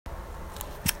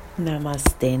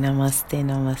Namaste, namaste,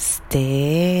 namaste.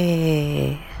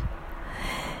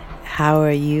 How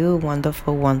are you?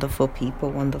 Wonderful, wonderful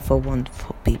people, wonderful,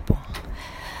 wonderful people.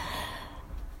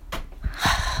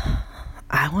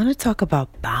 I want to talk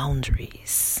about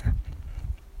boundaries.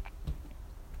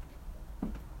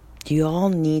 You all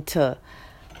need to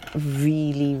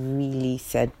really, really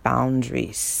set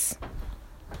boundaries.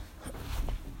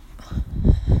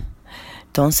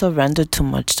 Don't surrender too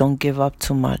much. Don't give up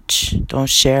too much. Don't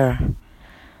share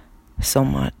so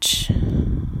much.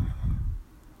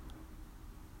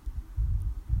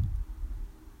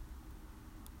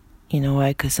 You know why?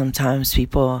 Because sometimes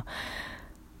people,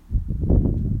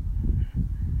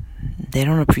 they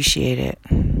don't appreciate it.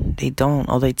 They don't,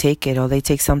 or they take it, or they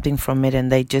take something from it and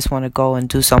they just want to go and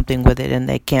do something with it and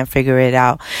they can't figure it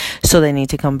out. So they need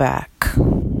to come back.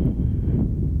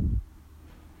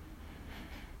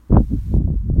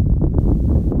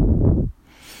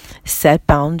 Set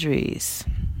boundaries.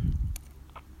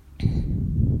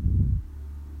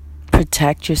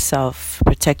 Protect yourself.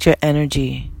 Protect your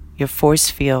energy, your force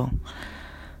field.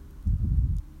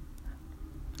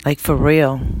 Like for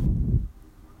real.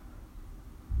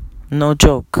 No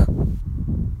joke.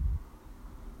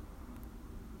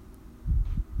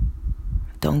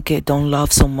 Don't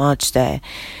love so much that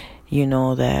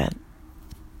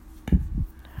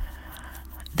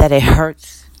that it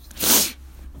hurts.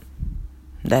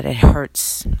 That it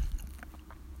hurts.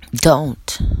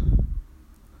 Don't.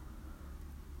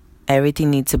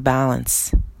 Everything needs a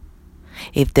balance.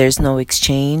 If there's no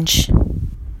exchange,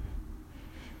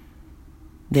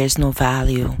 there's no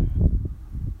value.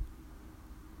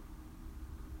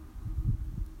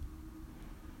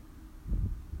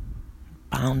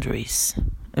 Boundaries,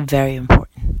 very important.